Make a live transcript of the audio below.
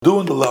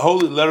Doing the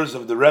Holy Letters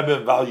of the Rebbe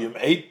in Volume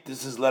 8.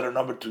 This is letter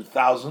number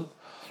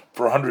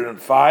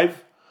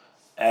 2405.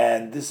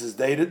 And this is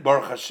dated,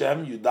 Baruch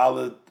Hashem, Yud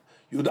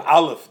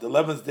Aleph, the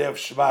 11th day of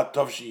Shvat,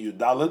 Tovshi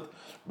Yud Aleph,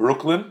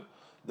 Brooklyn.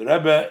 The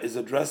Rebbe is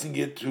addressing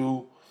it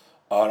to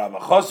Rav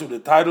Achos with the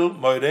title,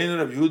 Moirein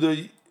Rav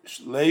Yehuda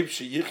Leib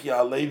Sheyichya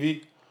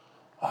Halevi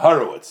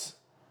Horowitz.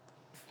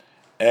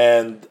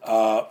 And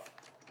it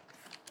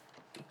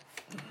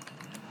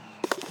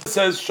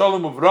says,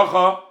 Shalom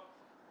Uvracha.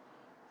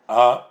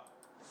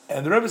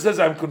 And the Rebbe says,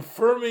 I'm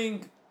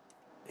confirming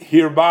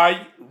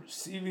hereby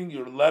receiving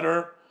your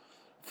letter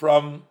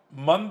from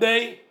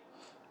Monday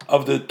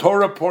of the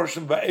Torah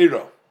portion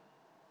Va'era.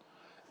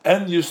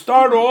 And you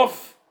start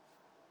off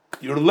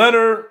your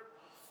letter,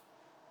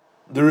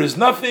 there is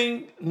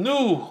nothing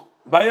new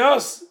by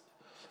us.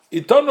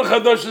 There's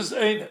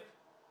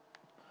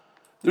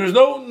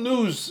no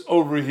news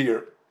over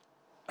here.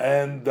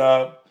 And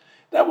that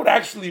would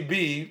actually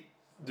be,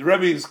 the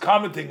Rebbe is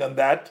commenting on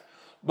that,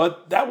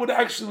 but that would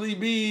actually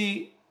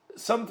be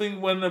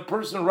something when a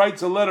person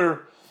writes a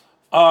letter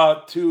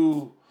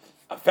to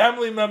a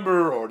family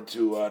member or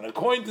to an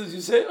acquaintance,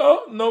 you say,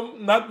 oh, no,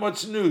 not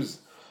much news.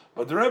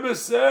 But the Rebbe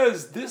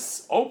says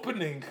this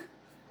opening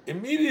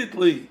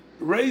immediately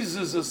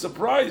raises a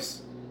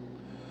surprise.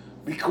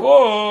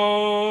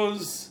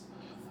 Because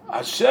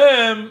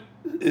Hashem,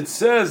 it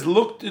says,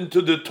 looked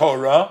into the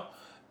Torah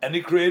and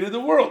He created the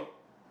world.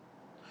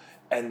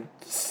 And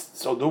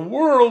so the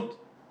world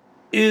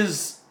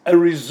is a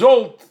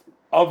result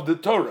of the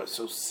Torah.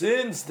 So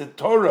since the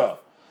Torah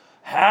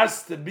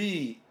has to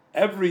be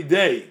every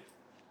day,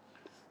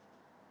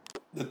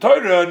 the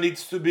Torah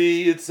needs to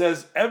be, it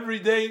says, every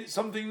day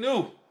something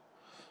new.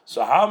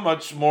 So how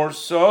much more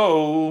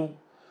so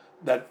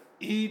that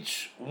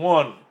each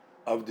one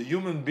of the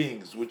human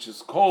beings, which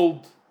is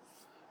called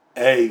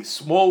a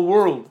small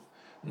world,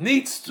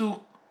 needs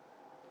to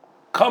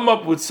come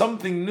up with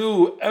something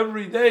new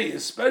every day,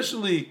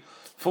 especially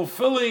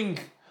fulfilling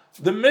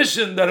the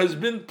mission that has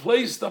been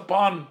placed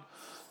upon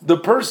the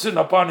person,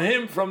 upon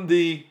him from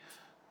the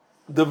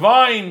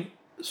divine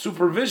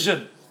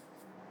supervision.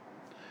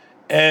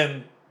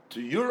 And to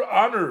your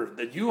honor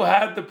that you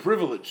had the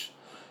privilege,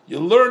 you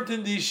learned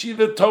in the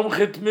Yeshiva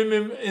Tomchet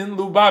Mimim in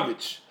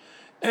Lubavitch,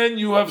 and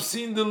you have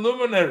seen the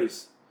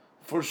luminaries.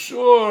 For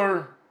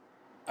sure,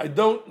 I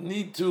don't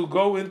need to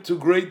go into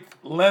great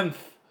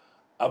length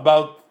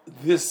about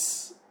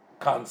this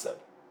concept.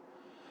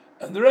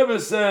 And the Rebbe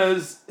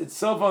says, it's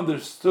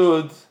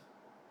self-understood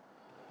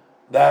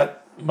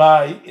that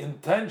my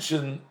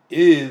intention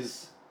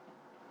is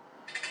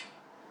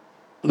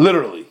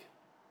literally.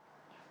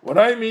 What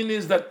I mean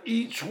is that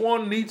each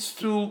one needs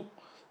to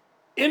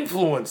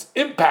influence,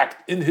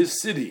 impact in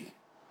his city.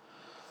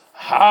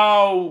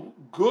 How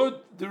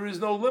good, there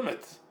is no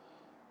limit.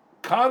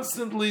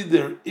 Constantly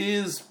there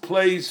is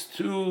place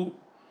to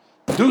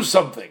do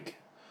something.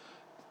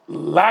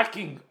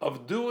 Lacking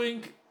of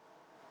doing.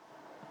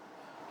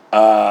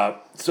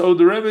 So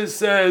the Rebbe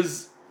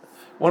says,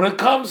 when it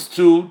comes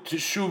to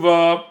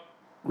teshuvah,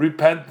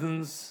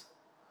 repentance,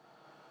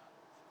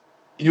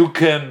 you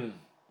can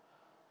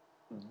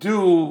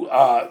do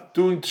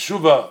doing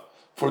teshuvah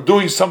for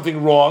doing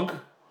something wrong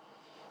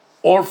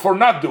or for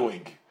not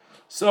doing.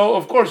 So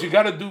of course you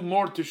got to do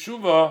more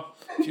teshuvah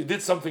if you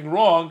did something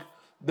wrong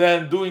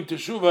than doing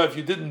teshuvah if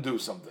you didn't do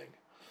something.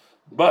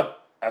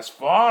 But as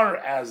far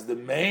as the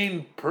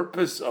main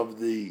purpose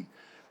of the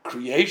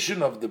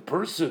creation of the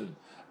person,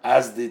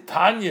 as the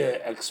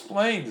Tanya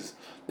explains,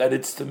 that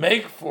it's to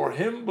make for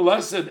him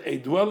blessed a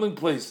dwelling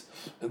place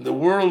in the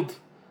world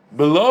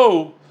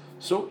below,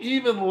 so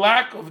even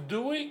lack of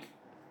doing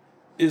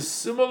is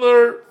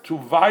similar to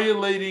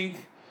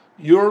violating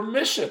your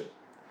mission,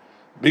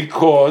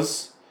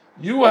 because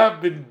you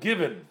have been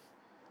given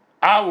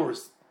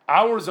hours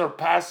are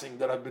passing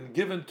that have been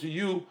given to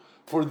you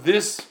for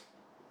this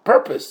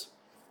purpose.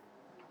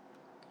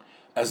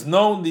 As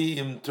known the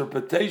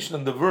interpretation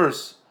of the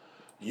verse,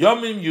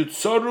 Yomim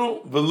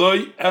Yutzoru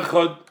V'loi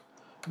Echad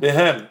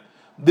Behem.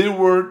 There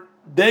were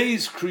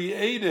days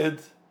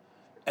created,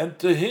 and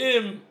to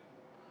Him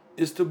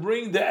is to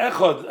bring the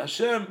Echad,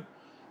 Hashem,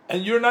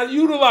 and you're not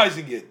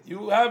utilizing it.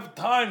 You have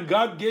time.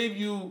 God gave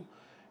you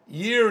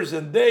years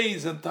and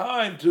days and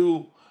time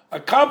to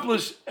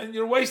accomplish, and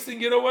you're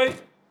wasting it away.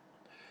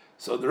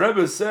 So the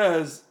Rebbe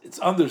says, it's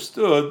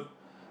understood,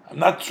 I'm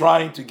not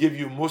trying to give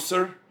you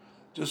Musar,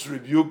 just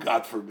rebuke,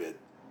 God forbid.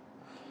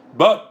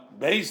 But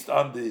based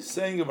on the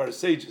saying of our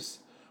sages,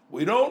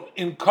 we don't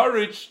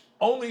encourage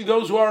only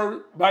those who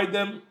are by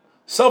them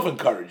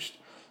self-encouraged.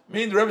 I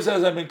mean, the Rebbe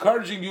says, I'm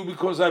encouraging you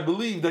because I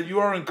believe that you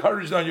are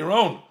encouraged on your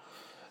own.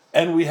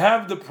 And we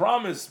have the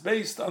promise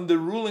based on the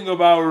ruling of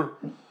our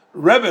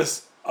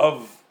Rebbes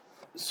of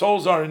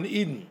Souls Are in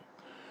Eden,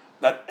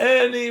 that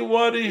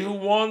anybody who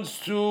wants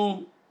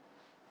to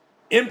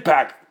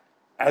impact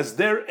as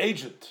their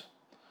agent.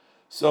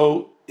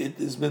 So it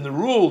has been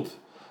ruled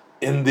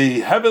in the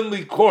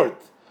heavenly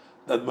court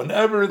that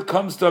whenever it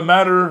comes to a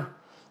matter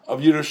of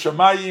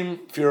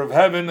Yerushalayim, fear of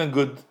heaven and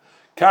good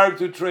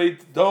character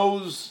trait,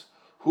 those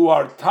who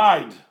are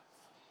tied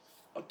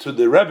to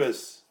the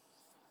Rebbe's,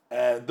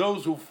 and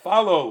those who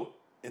follow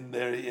in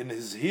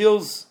his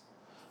heels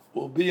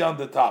will be on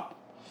the top.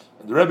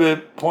 And the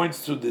Rebbe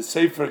points to the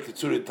Sefer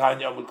Kitzurei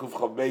Tanya Amud Kuf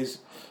Chav Beis,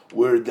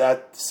 where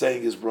that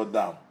saying is brought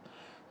down.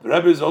 The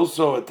Rebbe is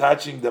also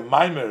attaching the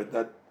Maimer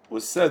that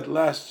was said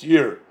last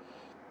year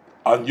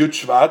on Yud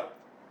Shvat,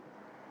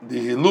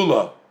 the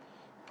Hilula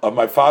of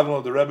my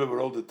father-in-law, the Rebbe, with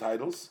all the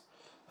titles.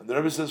 And the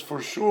Rebbe says,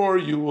 for sure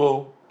you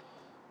will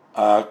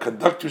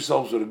conduct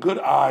yourselves with a good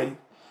eye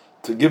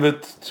to give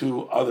it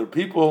to other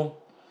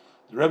people.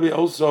 The Rebbe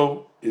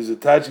also is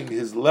attaching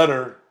his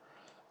letter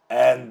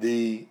and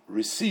the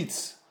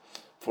receipts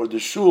for the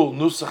Shul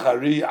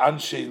Nusachari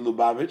Anshe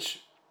Lubavitch.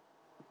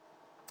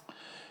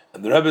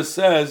 And the Rebbe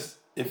says,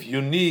 if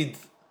you need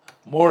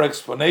more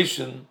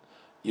explanation,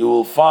 you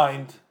will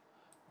find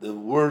the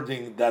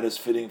wording that is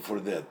fitting for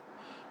that,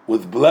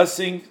 with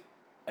blessing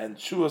and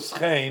Shuas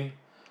Chain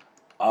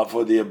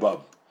for the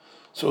above.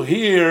 So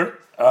here,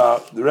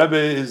 the Rebbe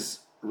is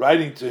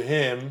writing to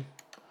him.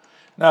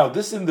 Now,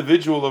 this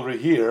individual over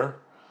here,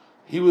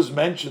 he was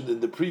mentioned in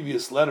the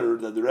previous letter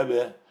that the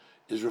Rebbe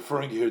is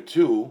referring here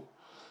to.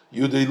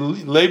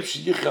 Yudei Leib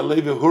Shicha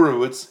Levi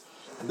Horowitz.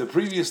 In the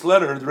previous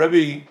letter, the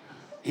Rebbe,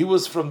 he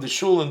was from the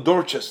shul in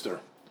Dorchester.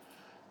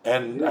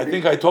 And I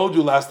think I told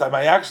you last time,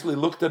 I actually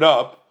looked it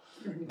up.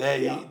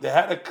 They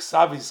had a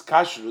Ksavis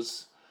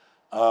Kashrus,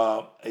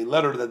 a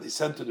letter that they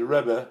sent to the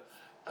Rebbe,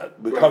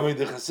 becoming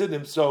the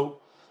Hasidim. So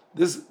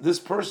this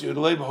person,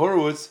 Yudei Leib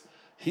Horowitz,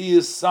 he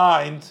is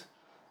signed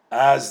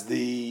as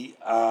the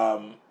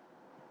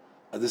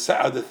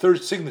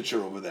third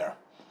signature over there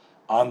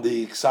on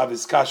the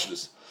Ksavis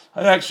Kashrus.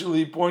 I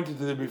actually pointed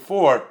to it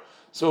before.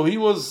 So he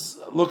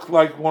looked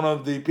like one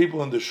of the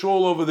people in the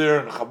shul over there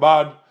in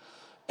Chabad,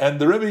 and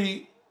the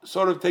Rebbe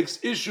sort of takes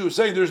issue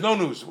saying there's no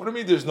news. What do you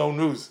mean there's no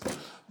news?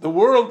 The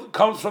world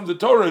comes from the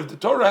Torah. If the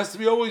Torah has to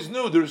be always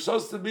new, there's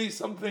supposed to be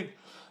something.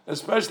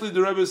 Especially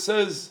the Rebbe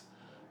says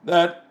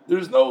that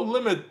there's no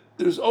limit.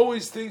 There's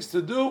always things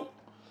to do,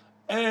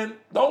 and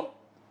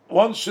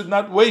one should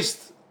not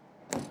waste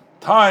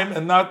time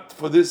and not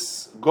for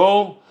this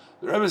goal.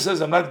 The Rebbe says,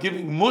 I'm not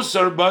giving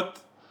musar, but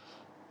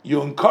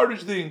you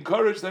encourage the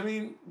encouraged. I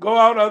mean, go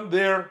out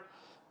there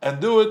and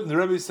do it. And the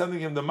Rebbe is sending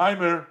him the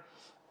Maimer,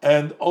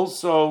 and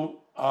also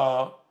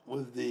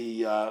with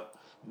the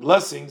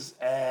blessings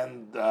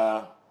and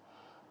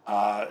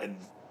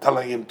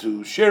telling him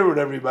to share with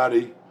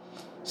everybody.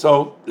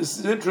 So this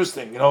is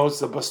interesting.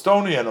 It's a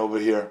Bostonian over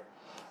here.